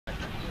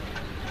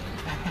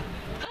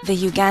The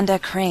Uganda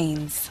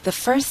Cranes, the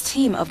first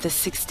team of the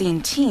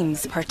 16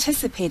 teams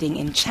participating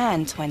in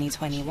CHAN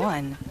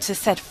 2021, to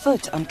set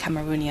foot on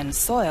Cameroonian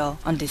soil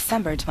on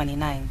December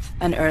 29th.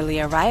 An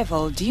early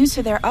arrival due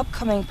to their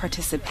upcoming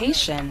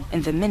participation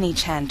in the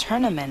mini-CHAN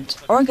tournament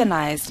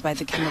organized by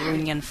the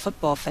Cameroonian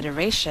Football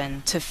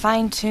Federation to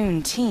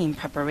fine-tune team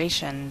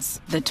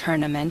preparations. The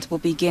tournament will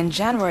begin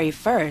January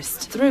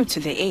 1st through to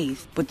the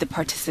 8th, with the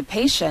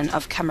participation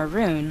of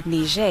Cameroon,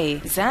 Niger,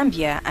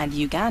 Zambia and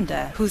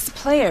Uganda, whose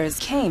players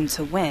came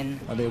to win.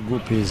 The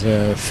group is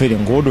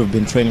feeling good. We've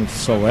been training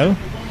so well,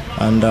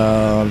 and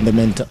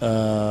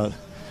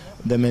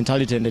the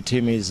mentality in the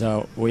team is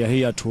we are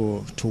here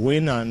to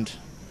win and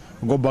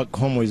go back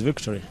home with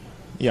victory.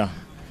 Yeah,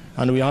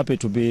 and we're happy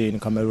to be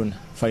in Cameroon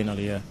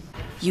finally. Yeah.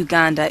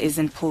 Uganda is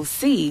in Pool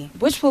C,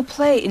 which will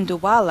play in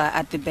Douala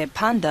at the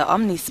Bepanda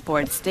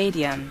Omnisport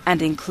Stadium and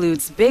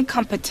includes big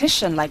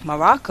competition like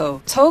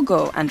Morocco,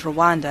 Togo and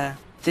Rwanda.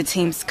 The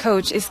team's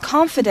coach is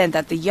confident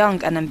that the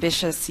young and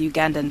ambitious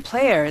Ugandan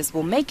players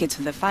will make it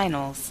to the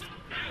finals.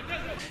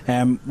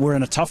 We're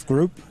in a tough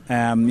group,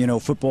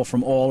 football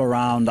from all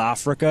around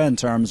Africa in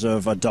terms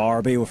of a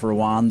derby with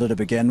Rwanda to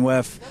begin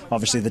with.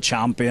 Obviously the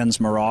champions,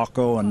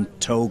 Morocco and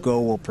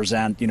Togo, will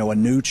present, a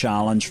new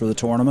challenge for the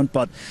tournament.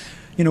 But,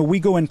 we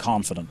go in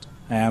confident.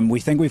 We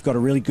think we've got a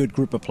really good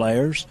group of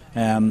players,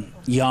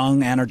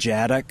 young,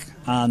 energetic,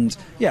 and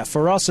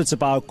for us it's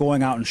about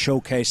going out and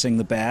showcasing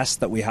the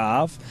best that we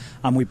have,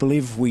 and we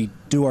believe if we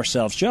do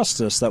ourselves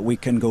justice that we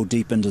can go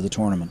deep into the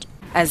tournament.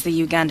 As the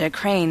Uganda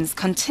Cranes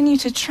continue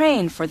to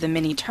train for the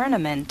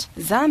mini-tournament,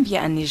 Zambia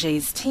and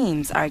Niger's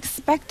teams are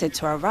expected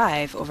to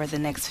arrive over the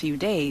next few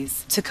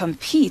days to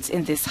compete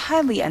in this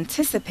highly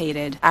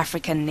anticipated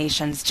African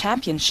Nations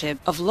Championship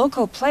of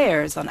local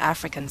players on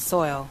African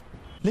soil.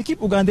 The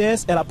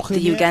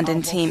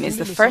Ugandan team is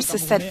the first to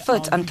set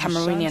foot on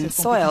Cameroonian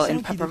soil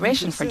in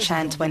preparation for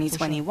CHAN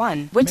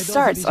 2021, which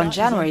starts on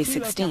January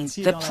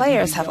 16th. The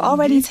players have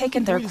already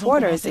taken their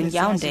quarters in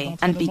Yaoundé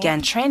and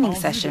began training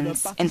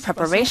sessions in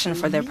preparation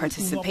for their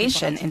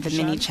participation in the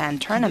mini-CHAN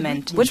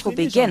tournament, which will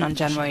begin on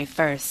January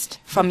 1st.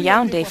 From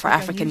Yaoundé for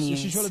African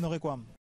News.